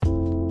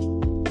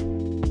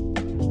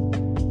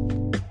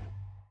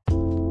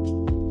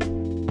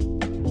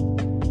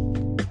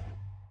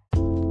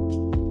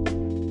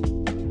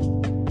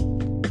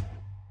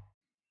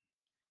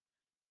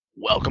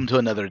welcome to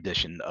another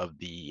edition of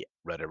the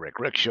Rhetoric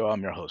Rick Show.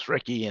 I'm your host,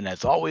 Ricky, and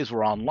as always,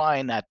 we're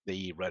online at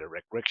the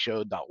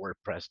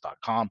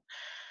rhetoricrickshow.wordpress.com.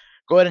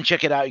 Go ahead and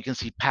check it out. You can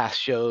see past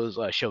shows,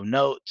 show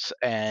notes,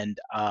 and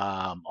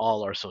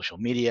all our social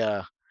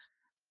media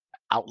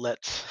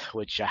outlets,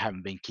 which I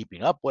haven't been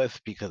keeping up with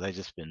because I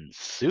just been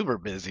super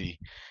busy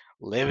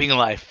living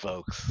life,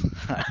 folks.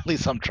 At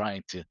least I'm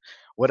trying to.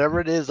 Whatever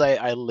it is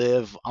I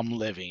live, I'm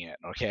living it.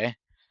 Okay,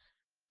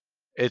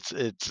 it's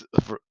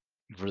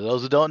for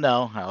those who don't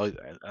know, I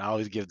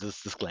always give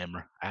this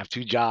disclaimer. I have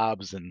 2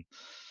 jobs and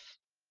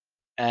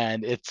I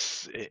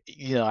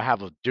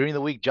have a during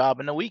the week job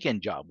and a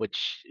weekend job,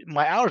 which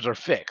my hours are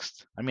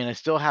fixed. I mean, I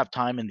still have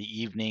time in the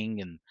evening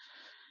and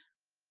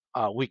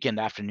weekend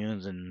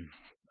afternoons and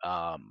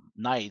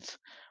nights,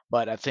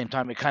 but at the same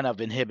time, it kind of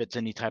inhibits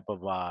any type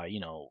of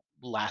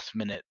last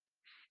minute.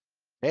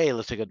 Hey,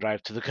 let's take a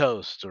drive to the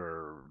coast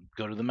or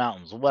go to the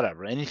mountains or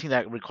whatever. Anything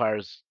that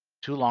requires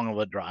too long of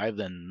a drive,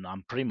 then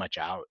I'm pretty much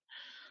out.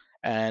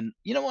 And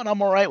you know what? I'm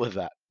all right with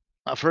that.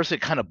 At first, it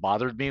kind of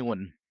bothered me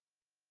when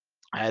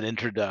I had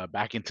entered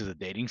back into the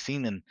dating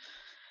scene, and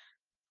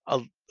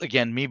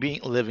again, me being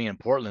living in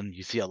Portland,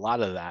 you see a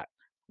lot of that.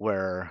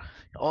 Where,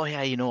 oh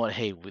yeah, you know what?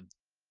 Hey,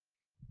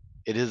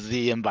 it is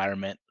the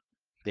environment.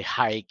 They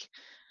hike,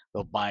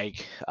 they'll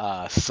bike.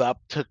 SUP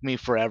took me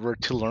forever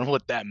to learn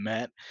what that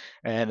meant,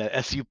 and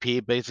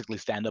SUP, basically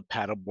stand up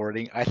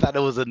paddleboarding. I thought it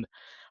was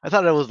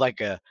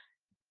like a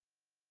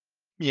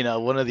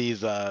one of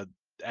these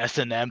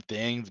S&M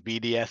things,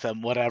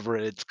 BDSM, whatever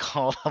it's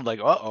called. I'm like,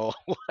 uh-oh.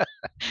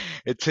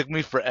 It took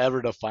me forever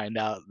to find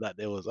out that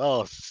it was,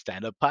 oh,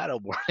 stand-up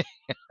paddleboarding.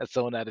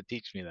 Someone had to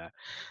teach me that.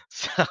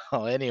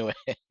 So anyway,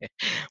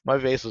 my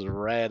face was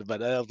red,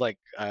 but I was like,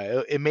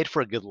 it made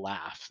for a good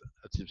laugh,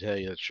 to tell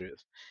you the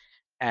truth.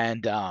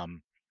 And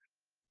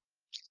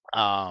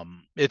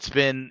it's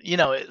been,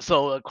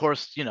 so of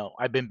course,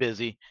 I've been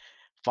busy.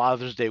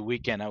 Father's Day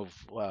weekend, I've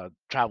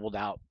traveled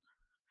out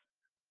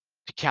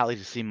to Cali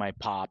to see my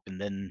pop, and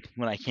then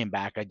when I came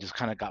back, I just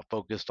kind of got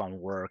focused on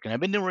work, and I've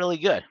been doing really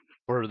good.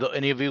 For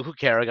any of you who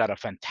care, I got a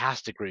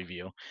fantastic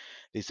review.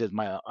 They said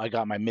I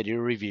got my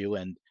mid-year review,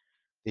 and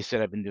they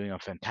said I've been doing a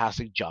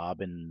fantastic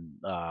job, and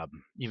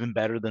even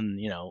better than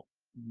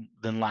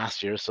than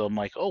last year. So I'm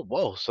like, oh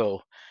whoa!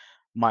 So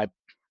my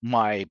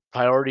my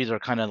priorities are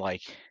kind of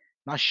like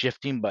not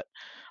shifting, but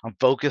I'm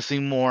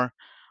focusing more.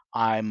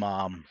 I'm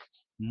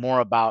more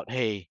about,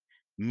 hey,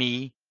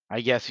 me,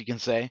 I guess you can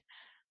say,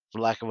 for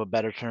lack of a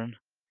better term.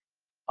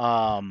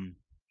 Um,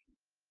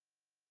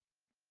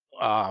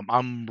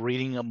 I'm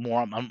reading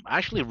more. I'm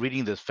actually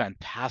reading this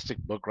fantastic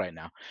book right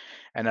now,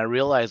 and I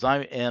realize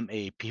I am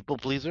a people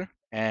pleaser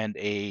and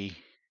a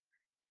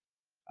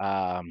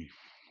um,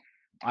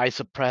 I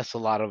suppress a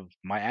lot of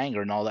my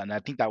anger and all that, and I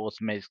think that what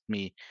makes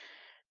me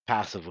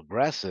passive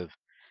aggressive.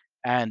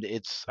 And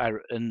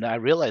I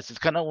realized it's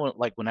kind of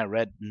like when I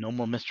read No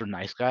More Mr.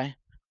 Nice Guy.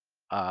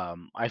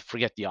 I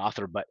forget the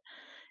author, but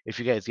if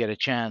you guys get a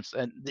chance,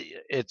 and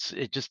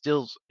it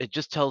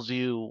just tells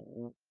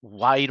you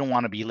why you don't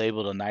want to be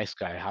labeled a nice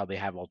guy, how they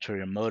have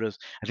ulterior motives.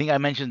 I think I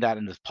mentioned that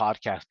in this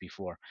podcast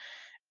before.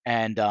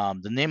 And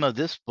the name of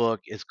this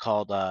book is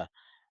called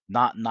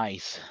Not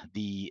Nice: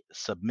 The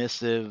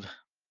Submissive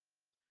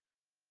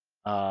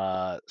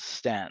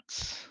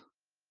Stance.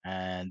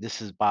 And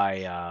this is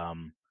by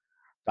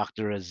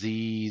Dr.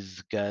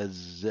 Aziz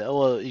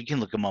Well, you can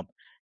look him up.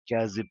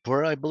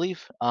 Gazipur, I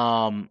believe.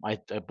 I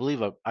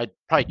believe I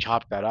probably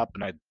chopped that up,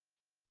 and I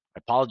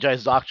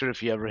apologize, doctor,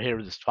 if you ever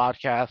hear this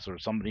podcast or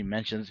somebody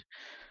mentions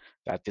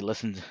that they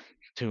listened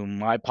to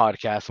my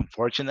podcast.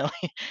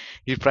 Unfortunately,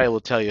 he probably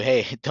will tell you,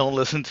 "Hey, don't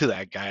listen to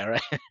that guy." All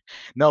right?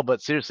 No,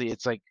 but seriously,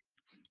 it's like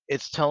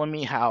it's telling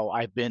me how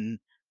I've been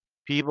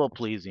people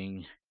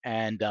pleasing,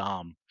 and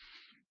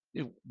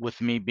with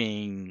me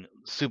being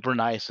super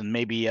nice and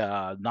maybe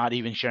not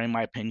even sharing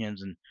my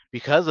opinions, and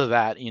because of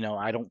that,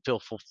 I don't feel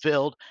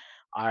fulfilled.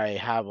 I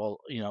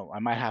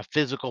might have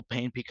physical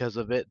pain because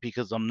of it,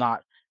 because I'm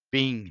not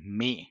being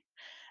me.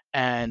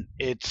 And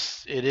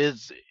it's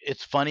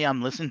funny,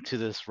 I'm listening to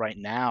this right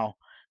now,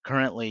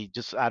 currently,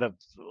 just out of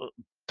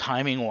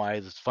timing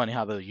wise. It's funny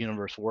how the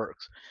universe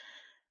works,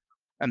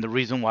 and the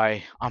reason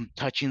why I'm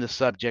touching the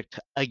subject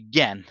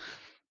again,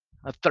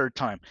 a third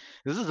time.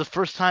 This is the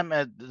first time.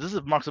 This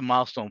is marks a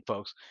milestone,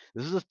 folks.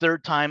 This is the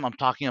third time I'm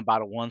talking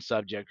about a one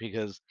subject,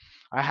 because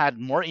I had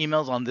more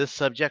emails on this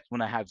subject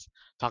when I had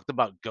talked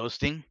about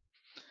ghosting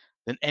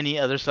than any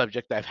other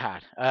subject I've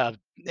had.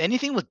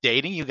 Anything with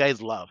dating, you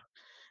guys love.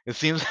 It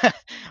seems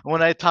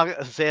when I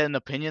say an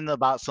opinion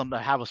about something,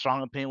 I have a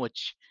strong opinion,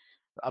 which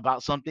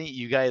about something,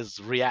 you guys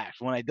react.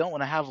 When I don't,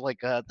 when I have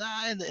like a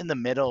in the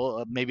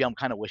middle, maybe I'm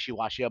kind of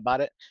wishy-washy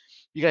about it,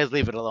 you guys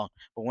leave it alone.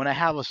 But when I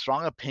have a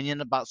strong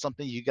opinion about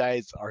something, you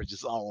guys are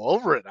just all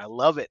over it. I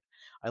love it.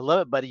 I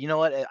love it. But you know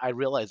what? I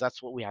realize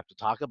that's what we have to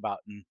talk about.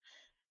 And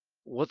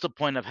what's the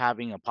point of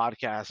having a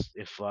podcast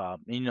if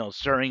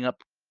stirring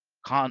up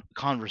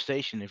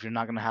conversation if you're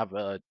not going to have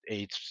a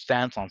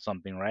stance on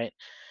something, right?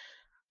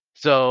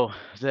 So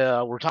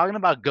we're talking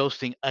about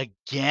ghosting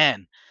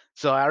again.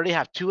 So I already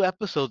have 2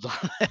 episodes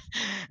on it,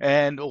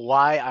 and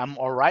why I'm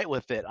alright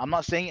with it. I'm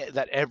not saying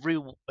that every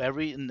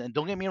and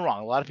don't get me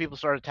wrong, a lot of people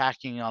start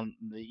attacking on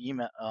the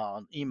emails,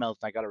 and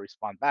I gotta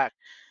respond back.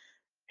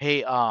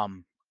 Hey,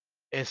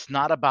 it's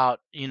not about,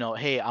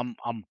 hey, I'm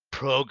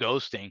pro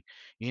ghosting,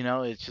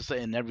 it's just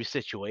in every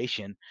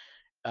situation.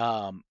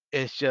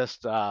 It's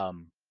just,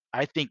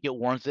 I think it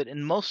warrants it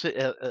in most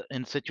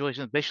in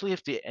situations, especially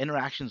if the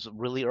interaction's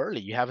really early,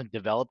 you haven't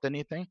developed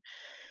anything.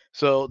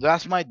 So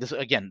that's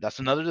again, that's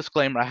another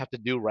disclaimer I have to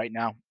do right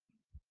now.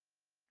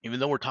 Even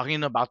though we're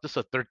talking about this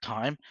a third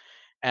time,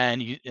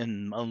 and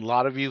a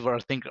lot of you are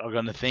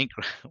gonna think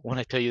when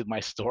I tell you my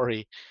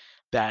story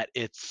that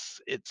it's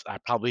I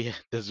probably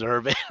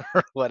deserve it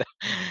or what.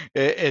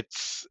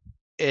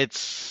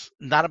 It's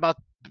not about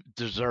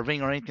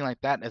deserving or anything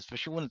like that,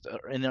 especially when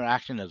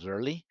interaction is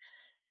early.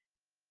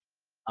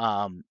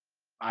 Um,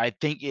 I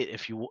think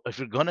if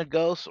you're gonna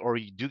ghost or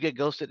you do get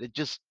ghosted, it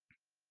just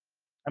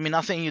I mean,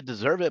 not saying you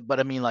deserve it, but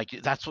I mean, like,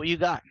 that's what you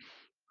got,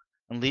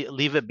 and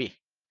leave it be.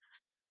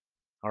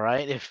 All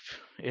right.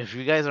 If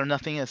you guys are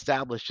nothing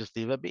established, just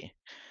leave it be.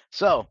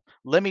 So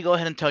let me go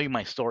ahead and tell you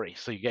my story,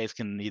 so you guys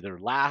can either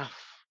laugh,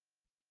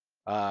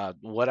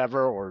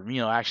 whatever, or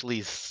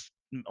actually,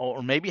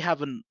 or maybe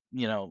have an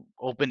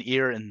open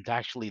ear and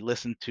actually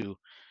listen to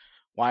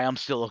why I'm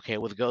still okay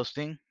with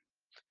ghosting,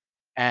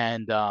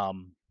 and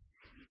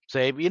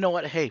say, you know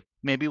what, hey,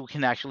 maybe we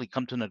can actually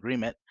come to an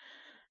agreement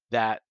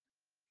that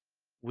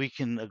we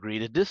can agree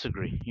to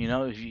disagree.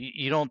 If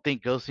you don't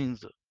think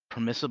ghosting's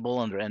permissible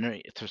under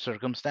any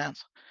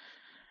circumstance,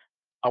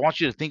 I want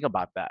you to think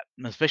about that,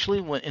 and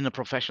especially when in a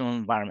professional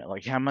environment.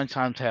 Like, how many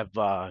times have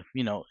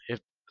if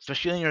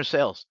especially in your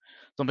sales,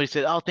 somebody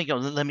said, "Oh, think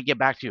of let me get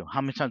back to you."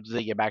 How many times do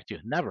they get back to you?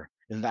 Never.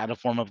 Isn't that a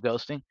form of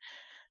ghosting?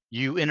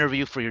 You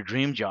interview for your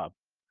dream job,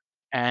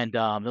 and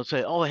they'll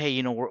say, "Oh, hey,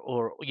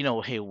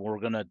 hey, we're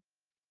gonna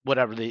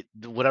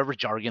whatever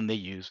jargon they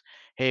use.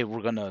 Hey,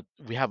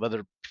 we have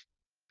other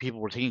people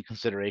we're taking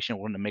consideration.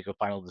 We're gonna make a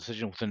final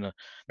decision within the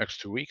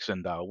next 2 weeks,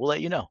 and we'll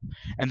let you know."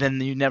 And then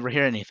you never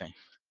hear anything.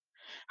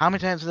 How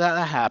many times has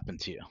that happened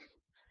to you?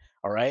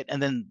 All right,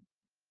 and then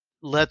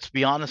let's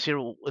be honest here,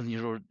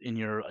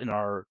 in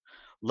our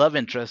love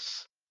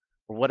interests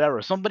or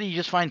whatever, somebody you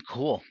just find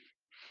cool.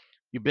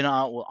 You've been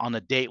out on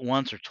a date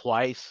once or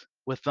twice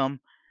with them,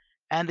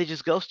 and they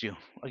just ghost you.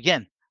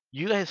 Again,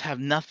 you guys have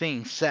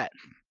nothing set.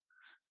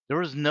 There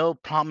was no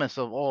promise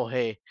of, oh,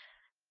 hey,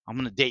 I'm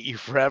gonna date you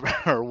forever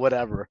or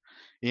whatever.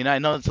 I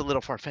know it's a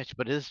little far fetched,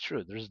 but it is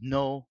true. There's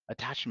no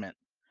attachment.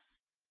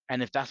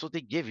 And if that's what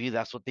they give you,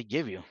 that's what they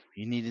give you.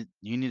 You need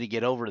to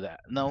get over that.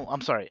 No, I'm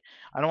sorry.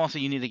 I don't want to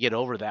say you need to get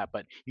over that,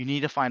 but you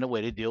need to find a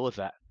way to deal with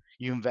that.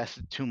 You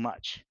invested too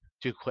much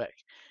too quick.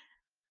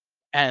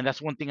 And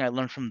that's one thing I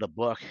learned from the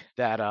book,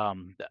 that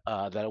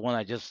one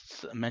I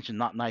just mentioned,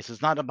 not nice.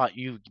 It's not about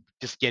you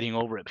just getting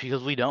over it,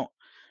 because we don't,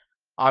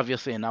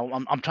 obviously. And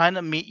I'm trying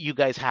to meet you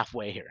guys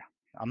halfway here.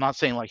 I'm not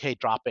saying like, hey,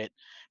 drop it,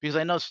 because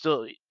I know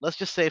still. Let's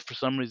just say for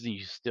some reason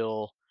you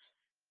still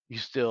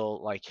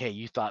like, hey,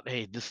 you thought,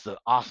 hey, this is an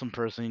awesome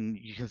person,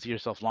 you can see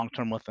yourself long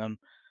term with them,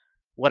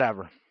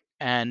 whatever.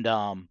 And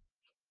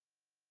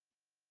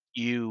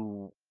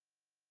you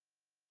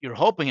you're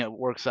hoping it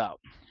works out.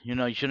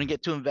 You shouldn't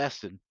get too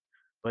invested,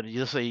 but you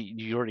just say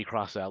you already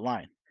crossed that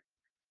line.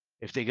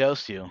 If they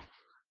ghost you,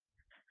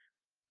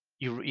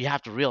 you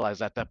have to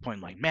realize at that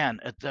point, like, man,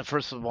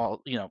 first of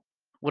all,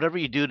 whatever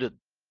you do to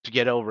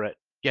get over it.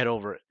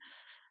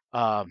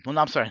 Well,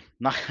 no, I'm sorry,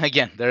 not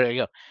again. There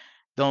you go.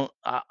 Don't.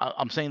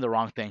 I'm saying the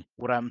wrong thing.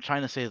 What I'm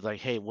trying to say is, like,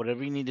 hey,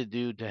 whatever you need to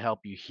do to help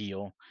you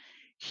heal,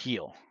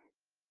 heal.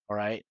 All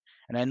right.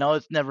 And I know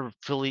it's never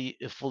fully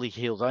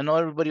heals. I know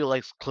everybody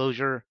likes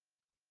closure.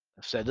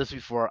 I've said this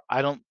before.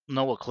 I don't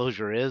know what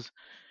closure is,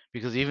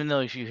 because even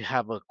though if you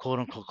have a quote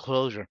unquote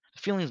closure,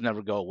 the feelings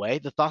never go away.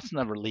 The thoughts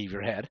never leave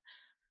your head.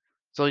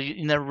 So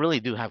you never really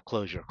do have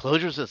closure.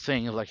 Closure is a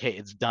thing of like, hey,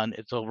 it's done,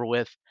 it's over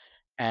with,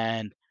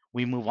 and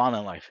we move on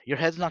in life. Your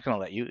head's not gonna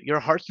let you. Your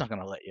heart's not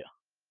gonna let you.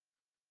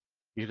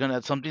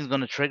 Something's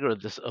gonna trigger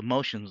this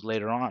emotions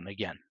later on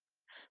again.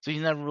 So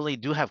you never really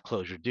do have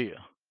closure, do you?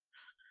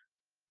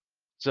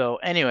 So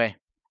anyway,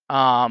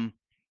 um,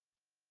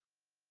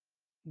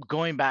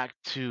 going back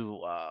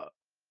to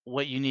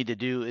what you need to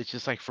do, it's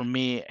just like for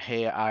me,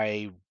 hey,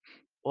 I'll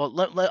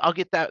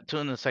get that to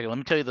in a second. Let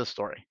me tell you the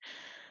story.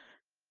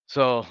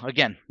 So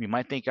again, you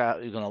might think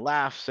you're gonna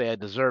laugh, say I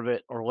deserve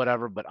it or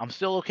whatever, but I'm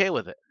still okay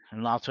with it,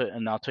 and I'll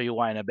tell you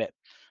why in a bit.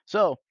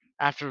 So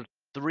after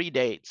 3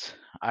 dates,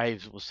 I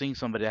was seeing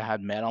somebody I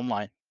had met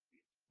online.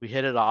 We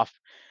hit it off.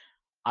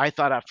 I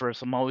thought at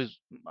first, I'm always,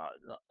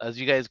 as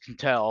you guys can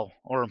tell,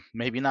 or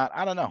maybe not,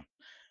 I don't know.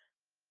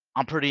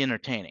 I'm pretty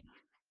entertaining,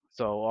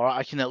 so or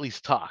I can at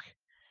least talk.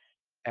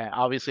 And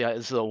obviously,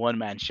 this is a one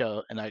man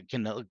show, and I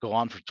can go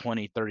on for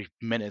 20, 30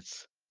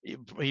 minutes,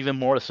 even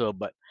more so.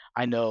 But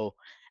I know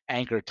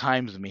Anchor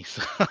times me,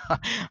 so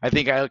I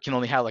think I can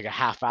only have like a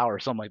half hour or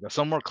something like that,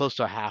 somewhere close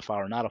to a half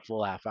hour, not a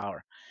full half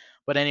hour.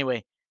 But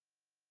anyway,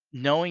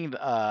 knowing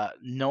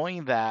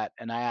that,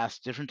 and I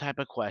asked different type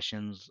of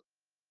questions,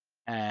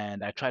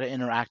 and I try to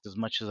interact as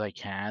much as I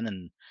can.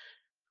 And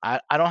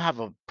I don't have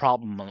a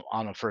problem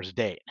on a first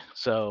date.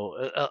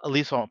 So at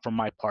least from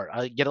my part,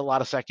 I get a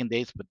lot of second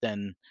dates, but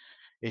then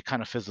it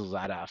kind of fizzles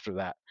out after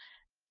that.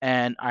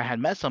 And I had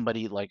met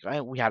somebody like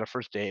we had a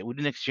first date. We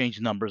didn't exchange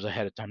numbers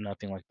ahead of time,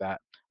 nothing like that.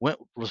 Went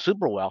was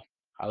super well,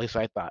 at least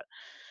I thought.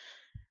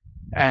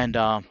 And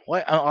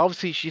well,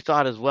 obviously she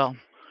thought as well.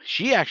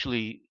 She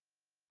actually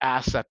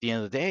asked at the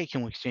end of the day, "Hey,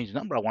 can we exchange the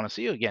number? I want to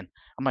see you again."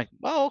 I'm like,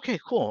 "Oh, okay,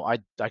 cool."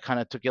 I kind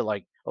of took it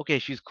like, "Okay,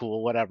 she's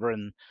cool, whatever."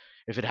 And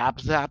if it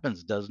happens, it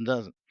happens.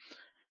 Doesn't.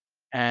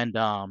 And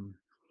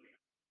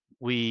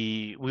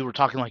we were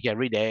talking like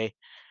every day,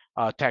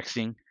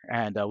 texting,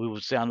 and we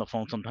would stay on the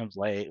phone sometimes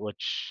late,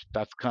 which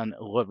that's kind of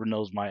whoever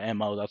knows my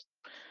mo.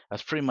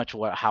 That's pretty much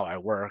what how I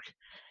work.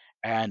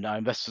 And I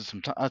invested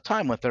some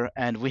time with her,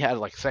 and we had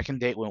like second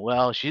date went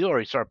well. She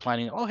already started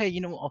planning. Oh, hey,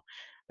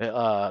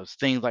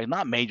 things like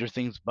not major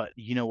things, but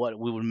you know what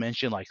we would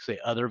mention, like say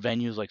other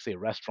venues, like say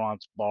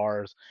restaurants,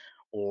 bars,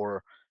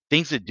 or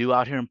things to do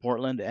out here in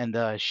Portland. And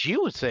she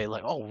would say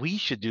like, "Oh, we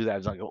should do that."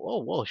 It's like,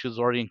 "Oh, whoa," she was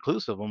already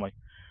inclusive. I'm like,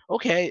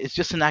 "Okay, it's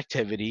just an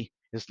activity.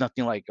 It's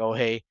nothing like, oh,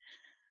 hey,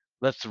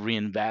 let's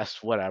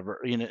reinvest,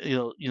 whatever.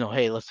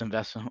 Hey, let's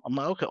invest." I'm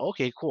like, "Okay,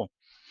 okay, cool."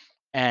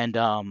 And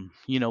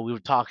we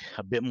would talk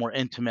a bit more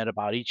intimate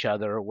about each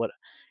other, what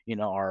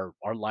our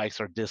likes,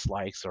 our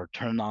dislikes, our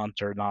turn on,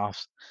 turn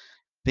offs,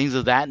 things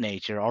of that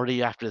nature.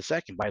 Already after the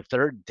second, by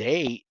third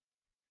date,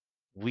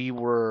 we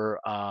were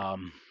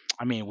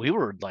I mean, we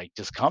were like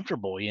just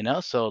comfortable,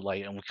 so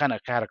like, and we kind of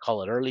had to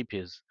call it early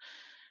because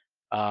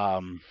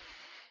um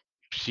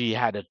she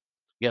had to,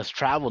 yes,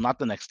 travel not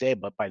the next day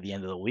but by the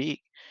end of the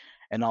week.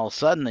 And all of a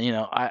sudden,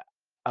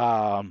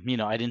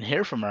 I didn't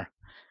hear from her.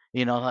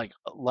 Like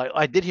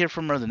I did hear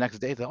from her the next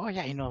day. That, "Oh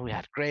yeah, we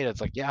had great."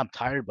 It's like, "Yeah, I'm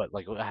tired, but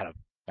like I had a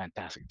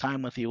fantastic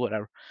time with you,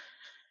 whatever.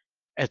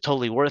 It's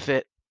totally worth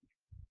it."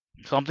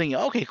 So I'm thinking,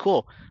 okay,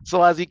 cool.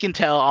 So as you can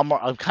tell,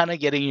 I'm kind of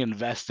getting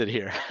invested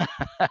here.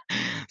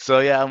 So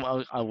yeah,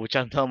 which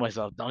I'm telling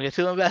myself, don't get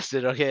too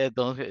invested, okay?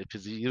 Don't,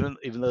 because even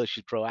though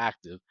she's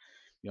proactive,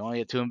 you don't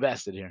get too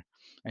invested here.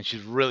 And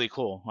she's really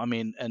cool. I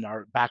mean, and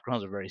our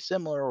backgrounds are very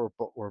similar.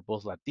 We're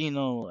both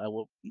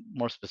Latino.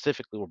 More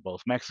specifically, we're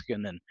both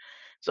Mexican, and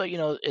so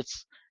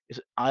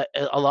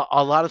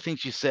a lot of things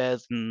she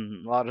says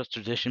and a lot of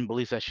tradition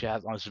beliefs that she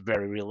has on is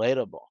very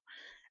relatable.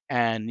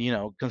 And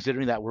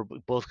considering that we're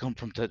both come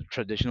from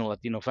traditional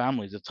Latino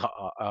families, it's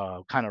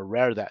kind of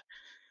rare that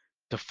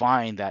to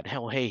find that,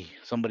 hell, hey,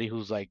 somebody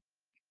who's like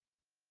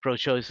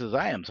pro-choice as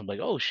I am. So I'm like,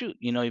 oh shoot,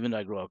 even though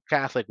I grew up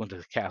Catholic, went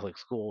to Catholic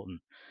school, and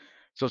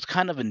so it's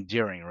kind of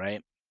endearing,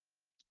 right?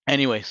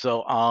 Anyway, she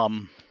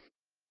was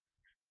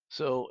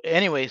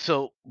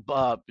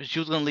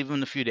gonna leave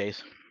in a few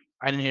days.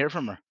 I didn't hear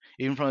from her.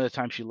 Even from the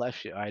time she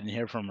left, I didn't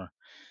hear from her.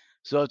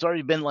 So it's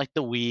already been like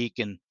the week,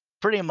 and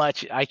pretty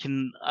much I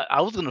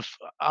was gonna.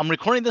 I'm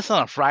recording this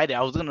on a Friday.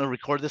 I was gonna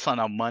record this on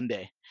a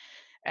Monday,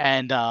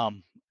 and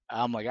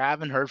I'm like, I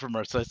haven't heard from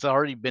her, so it's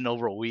already been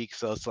over a week.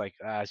 So it's like,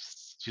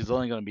 she's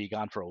only gonna be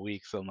gone for a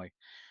week. So I'm like,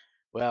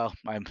 well,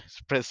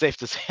 it's pretty safe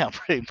to say I'm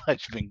pretty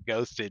much been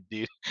ghosted,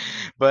 dude.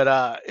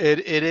 But it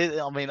is.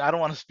 I mean, I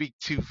don't want to speak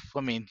too.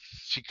 I mean,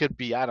 she could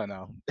be. I don't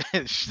know.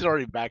 She's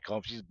already back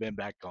home. She's been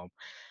back home,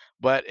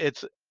 but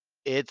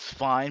it's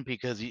fine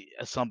because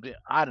something,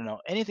 I don't know,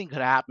 anything could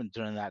happen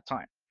during that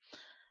time.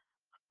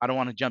 I don't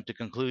want to jump to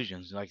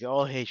conclusions like,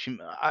 oh hey,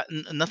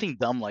 nothing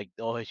dumb like,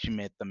 oh hey, she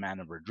met the man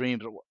of her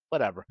dreams or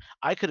whatever.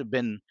 I could have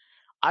been,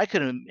 I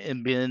could have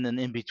been an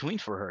in between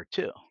for her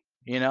too.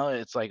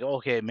 It's like,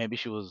 okay, maybe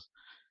she was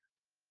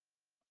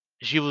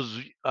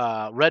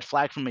red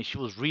flag for me. She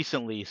was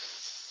recently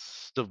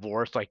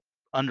divorced, like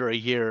under a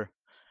year,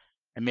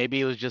 and maybe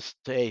it was just,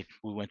 hey,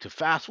 we went too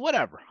fast,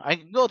 whatever. I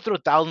can go through a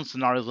thousand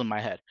scenarios in my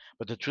head,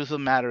 but the truth of the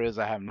matter is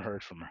I haven't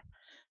heard from her.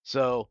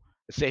 So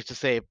it's safe to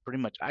say pretty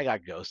much I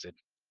got ghosted.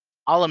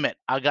 I'll admit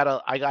I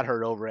got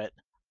hurt over it.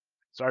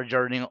 Started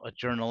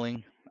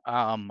journaling,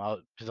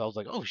 because I was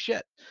like, oh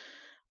shit,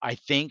 I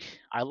think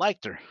I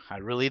liked her. I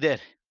really did.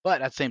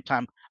 But at the same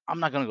time, I'm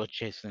not gonna go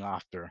chasing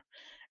after her.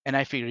 And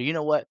I figured, you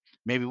know what?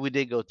 Maybe we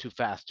did go too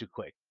fast, too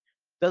quick.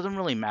 Doesn't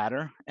really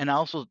matter. And I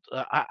also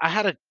I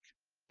had to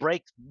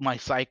break my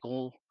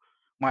cycle,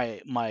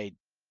 my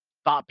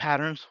thought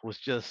patterns was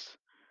just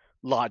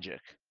logic.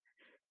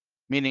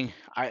 Meaning,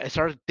 I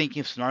started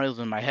thinking of scenarios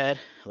in my head,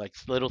 like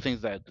little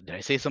things that, did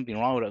I say something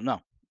wrong with it? No,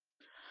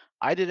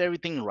 I did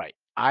everything right.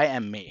 I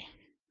am me.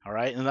 All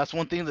right, and that's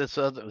one thing that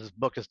this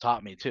book has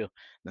taught me too.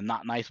 The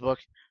Not Nice book.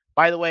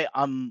 By the way,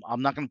 I'm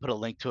not going to put a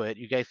link to it.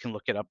 You guys can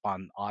look it up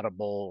on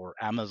Audible or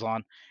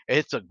Amazon.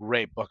 It's a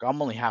great book.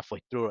 I'm only halfway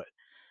through it,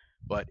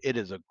 but it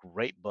is a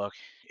great book.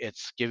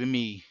 It's giving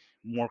me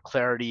more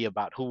clarity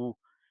about who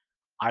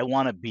I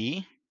want to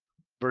be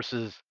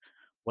versus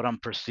what I'm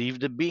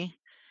perceived to be.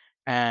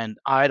 And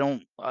I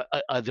don't.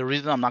 The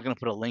reason I'm not going to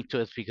put a link to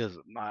it is because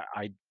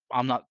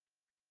I'm not.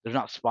 They're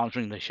not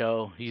sponsoring the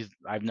show.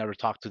 I've never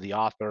talked to the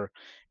author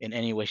in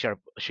any way,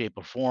 shape,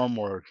 or form,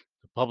 or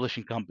the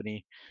publishing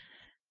company,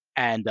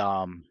 and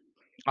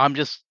I'm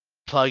just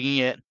plugging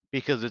it.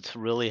 because it's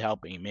really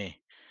helping me,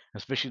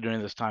 especially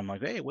during this time.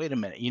 Like, hey, wait a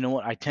minute, you know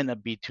what? I tend to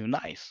be too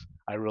nice.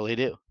 I really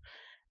do,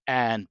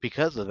 and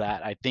because of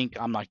that, I think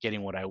I'm not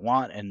getting what I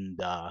want, and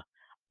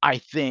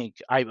I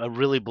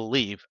really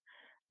believe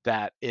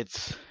that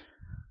it's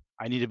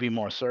I need to be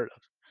more assertive.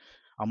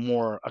 I'm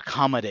more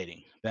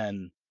accommodating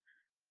than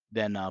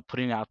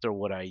putting out there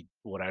what I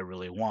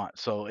really want.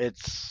 So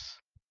it's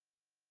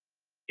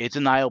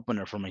an eye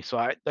opener for me. So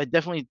I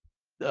definitely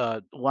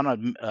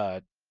want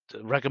to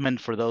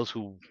recommend for those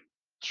who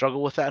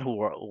struggle with that,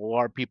 who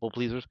are people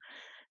pleasers,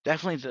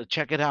 definitely to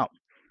check it out.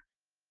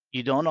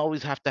 You don't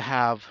always have to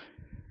have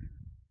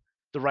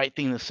the right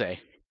thing to say.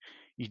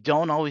 You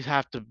don't always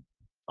have to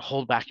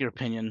hold back your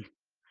opinion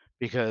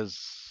because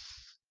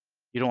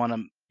you don't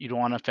want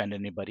to offend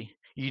anybody.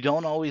 You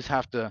don't always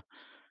have to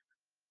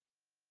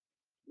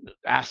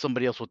ask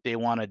somebody else what they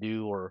want to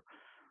do or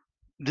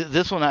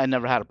this one I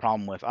never had a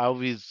problem with. I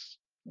always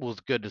was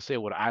good to say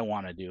what I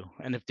want to do,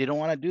 and if they don't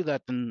want to do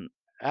that, then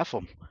f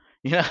them.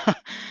 You know,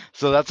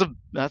 so that's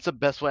the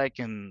best way I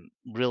can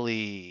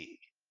really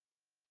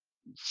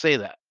say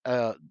that,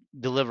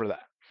 deliver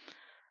that.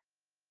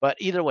 But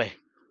either way,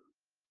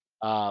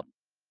 uh,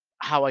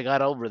 how I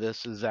got over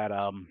this is that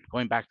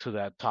going back to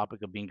that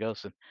topic of being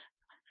ghosted,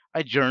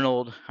 I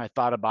journaled, I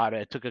thought about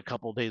it, I took a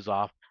couple days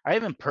off. I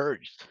even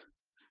purged.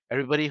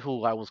 Everybody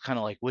who I was kind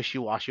of like wishy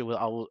washy with,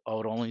 I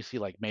would only see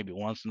like maybe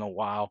once in a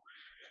while.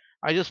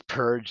 I just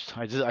purged.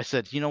 I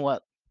said, you know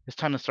what? It's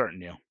time to start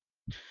new.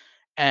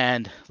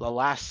 And the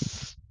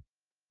last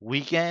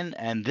weekend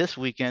and this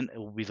weekend, it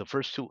will be the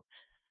first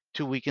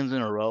two weekends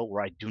in a row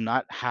where I do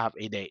not have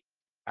a date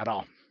at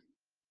all.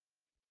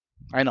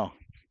 I know,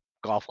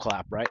 golf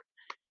clap, right?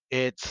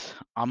 It's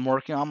I'm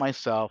working on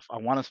myself. I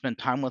want to spend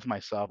time with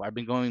myself. I've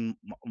been going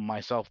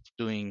myself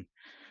doing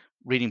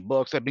reading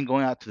books. I've been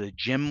going out to the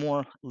gym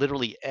more,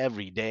 literally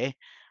every day.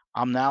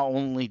 I'm now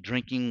only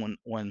drinking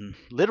when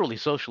literally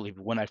socially.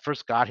 When I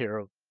first got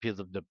here because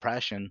of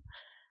depression,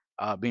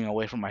 being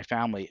away from my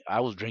family,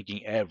 I was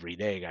drinking every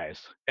day, guys,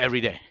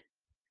 every day,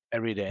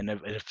 and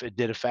if it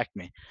did affect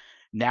me.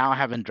 Now I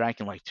haven't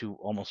drank in like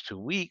almost 2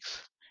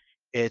 weeks.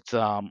 It's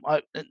not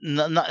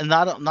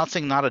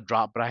saying not a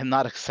drop, but I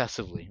not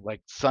excessively.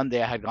 Like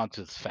Sunday, I had gone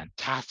to this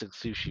fantastic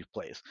sushi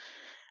place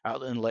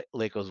out in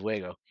Lake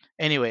Oswego.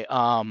 Anyway,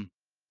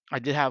 I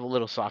did have a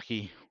little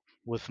sake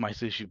with my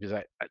sushi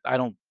because I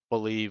don't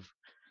believe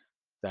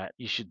that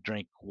you should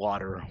drink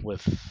water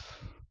with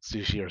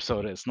sushi or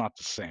soda. It's not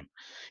the same.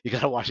 You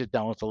gotta wash it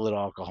down with a little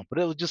alcohol. But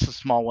it was just a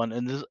small one,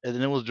 and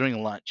it was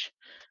during lunch.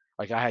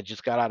 Like I had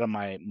just got out of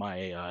my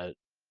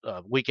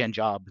weekend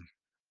job.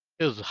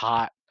 It was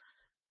hot.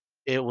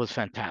 It was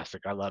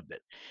fantastic. I loved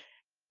it.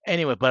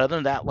 Anyway, but other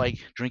than that, like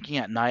drinking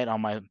at night on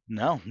my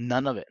no,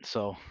 none of it.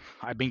 So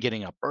I've been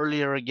getting up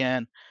earlier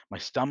again. My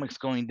stomach's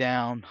going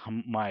down.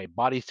 My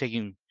body's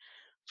taking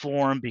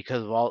form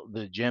because of all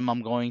the gym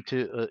I'm going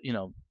to.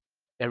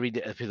 Every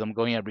day because I'm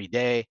going every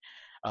day.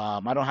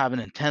 I don't have an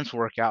intense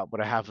workout,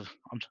 but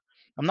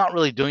I'm not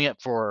really doing it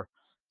for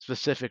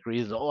specific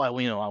reasons. Oh, I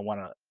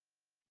want to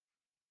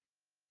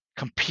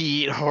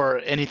compete or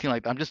anything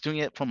like that. I'm just doing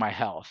it for my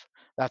health.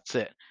 That's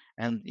it.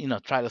 And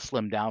try to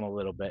slim down a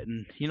little bit.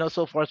 And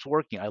so far it's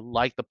working. I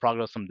like the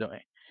progress I'm doing.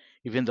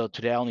 Even though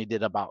today I only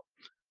did about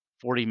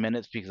 40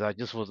 minutes because I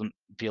just wasn't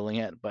feeling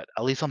it, but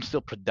at least I'm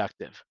still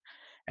productive.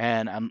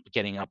 And I'm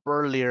getting up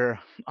earlier.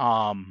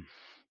 Um,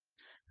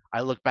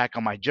 I look back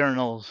on my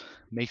journals,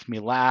 makes me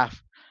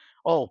laugh.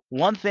 Oh,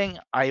 one thing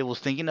I was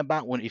thinking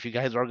about when if you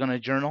guys are gonna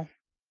journal,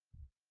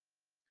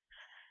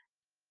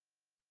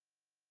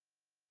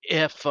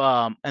 if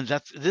and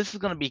this is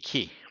gonna be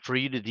key for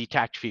you to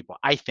detach people,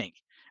 I think.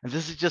 And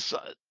this is just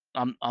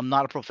I'm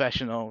not a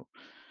professional.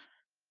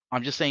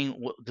 I'm just saying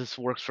this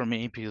works for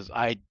me because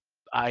I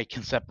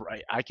can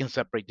separate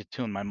the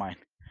two in my mind.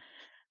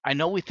 I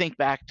know we think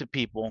back to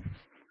people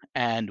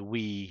and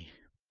we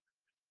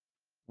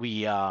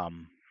we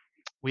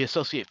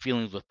associate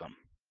feelings with them.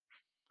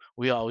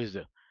 We always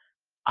do.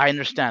 I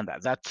understand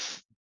that.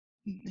 That's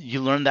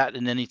you learn that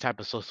in any type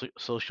of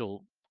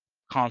social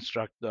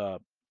construct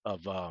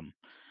of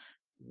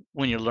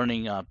when you're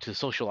learning to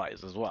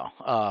socialize as well.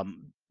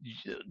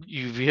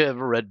 You've you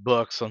ever read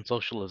books on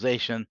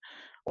socialization,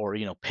 or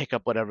pick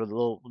up whatever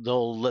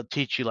they'll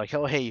teach you like,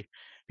 oh hey,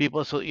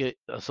 people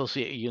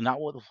associate you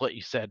not with what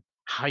you said,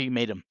 how you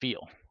made them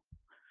feel,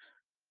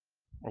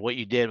 or what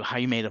you did, how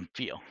you made them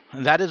feel,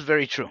 and that is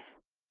very true.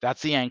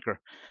 That's the anchor.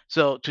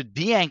 So to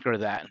de-anchor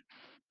that,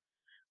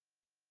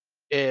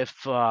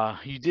 if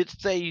you did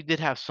say you did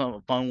have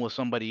some fun with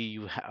somebody,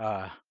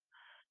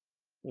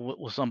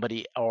 with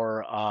somebody,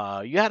 or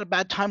you had a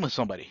bad time with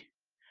somebody,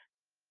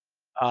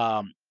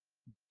 um,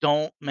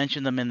 don't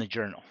mention them in the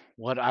journal.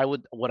 What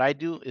I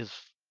do is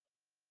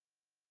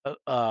uh,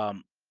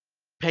 um,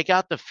 pick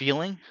out the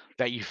feeling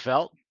that you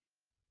felt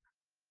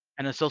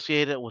and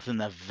associate it with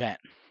an event.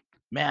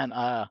 Man,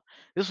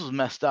 this was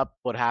messed up.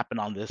 What happened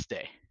on this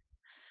day?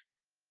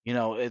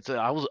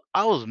 I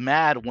was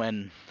mad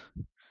when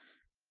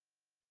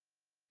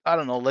I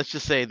don't know. Let's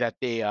just say that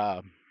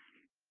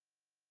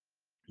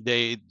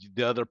they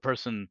the other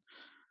person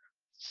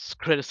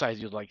criticize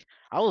you like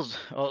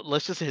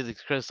let's just say they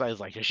criticize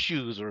like your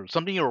shoes or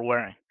something you were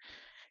wearing.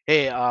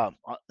 Hey, and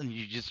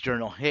you just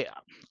journal. Hey,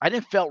 I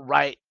didn't felt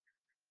right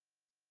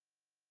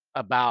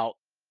about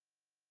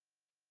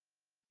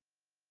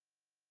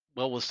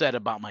what was said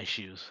about my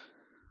shoes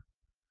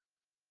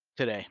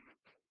today.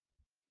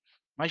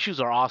 My shoes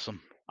are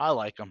awesome. I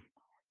like them,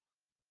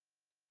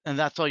 and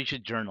that's all you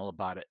should journal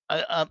about it.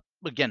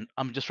 Again,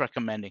 I'm just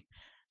recommending.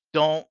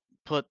 Don't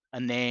put a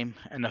name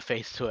and a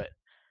face to it.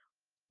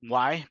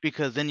 Why?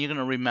 Because then you're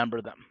gonna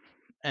remember them,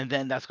 and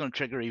then that's gonna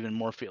trigger even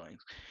more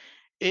feelings.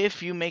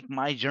 If you make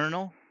my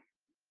journal,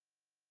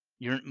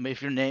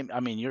 if your name, I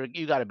mean,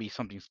 you got to be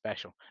something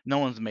special. No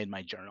one's made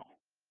my journal.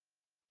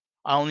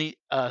 I only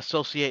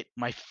associate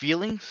my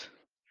feelings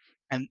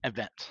and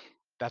events.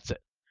 That's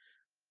it.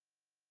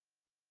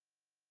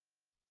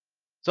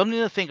 Something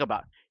to think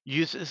about.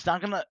 It's not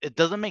gonna. It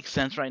doesn't make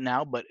sense right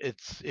now, but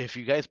it's if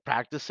you guys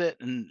practice it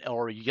and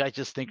or you guys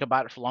just think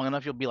about it for long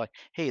enough, you'll be like,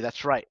 hey,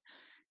 that's right.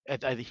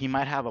 He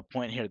might have a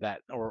point here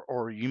that,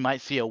 or you might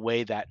see a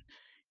way that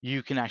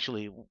you can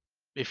actually,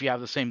 if you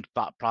have the same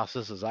thought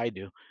process as I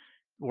do,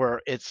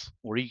 where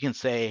you can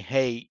say,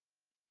 hey,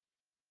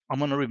 I'm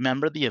gonna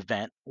remember the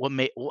event. What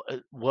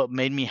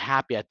made me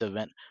happy at the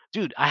event,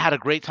 dude? I had a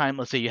great time.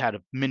 Let's say you had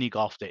a mini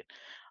golf date.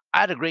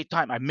 I had a great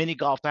time. I mini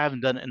golfed. I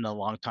haven't done it in a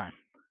long time.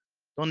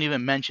 Don't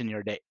even mention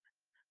your date.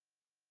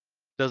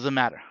 Doesn't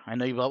matter. I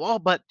know you go, oh,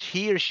 but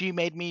he or she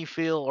made me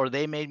feel, or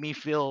they made me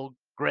feel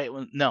great.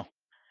 No,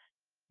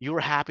 you were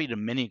happy to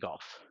mini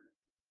golf.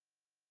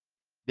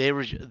 They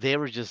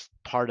were just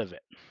part of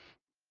it.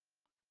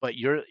 But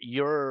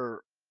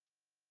your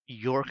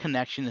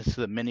connection is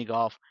to the mini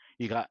golf.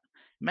 You got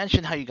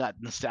mention how you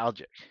got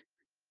nostalgic.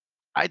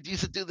 I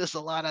used to do this a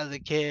lot as a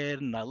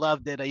kid, and I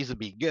loved it. I used to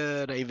be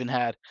good. I even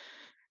had,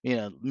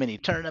 mini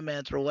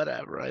tournaments or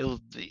whatever.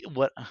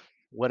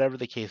 Whatever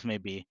the case may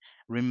be.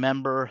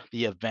 Remember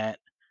the event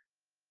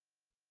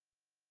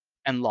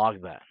and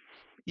log that.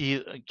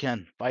 You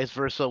again, vice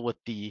versa with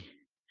the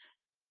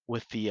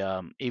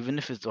even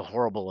if it's a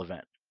horrible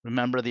event,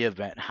 remember the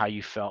event, how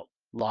you felt,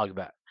 log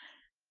that.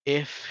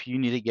 If you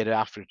need to get it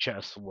off your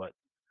chest, what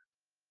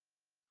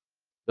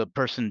the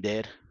person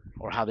did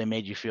or how they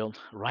made you feel,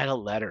 write a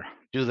letter.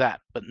 Do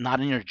that, but not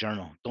in your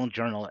journal. Don't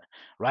journal it.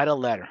 Write a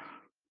letter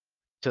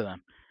to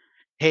them.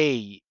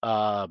 Hey,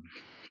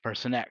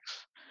 person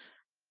X,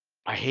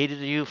 I hated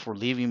you for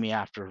leaving me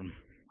after,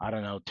 I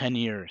don't know, 10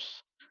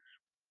 years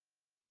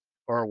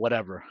or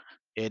whatever.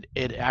 It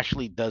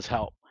actually does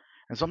help.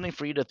 And something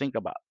for you to think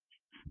about.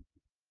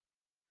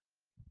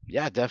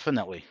 Yeah,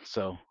 definitely.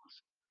 So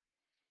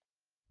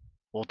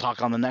we'll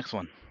talk on the next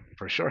one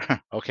for sure.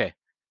 Okay.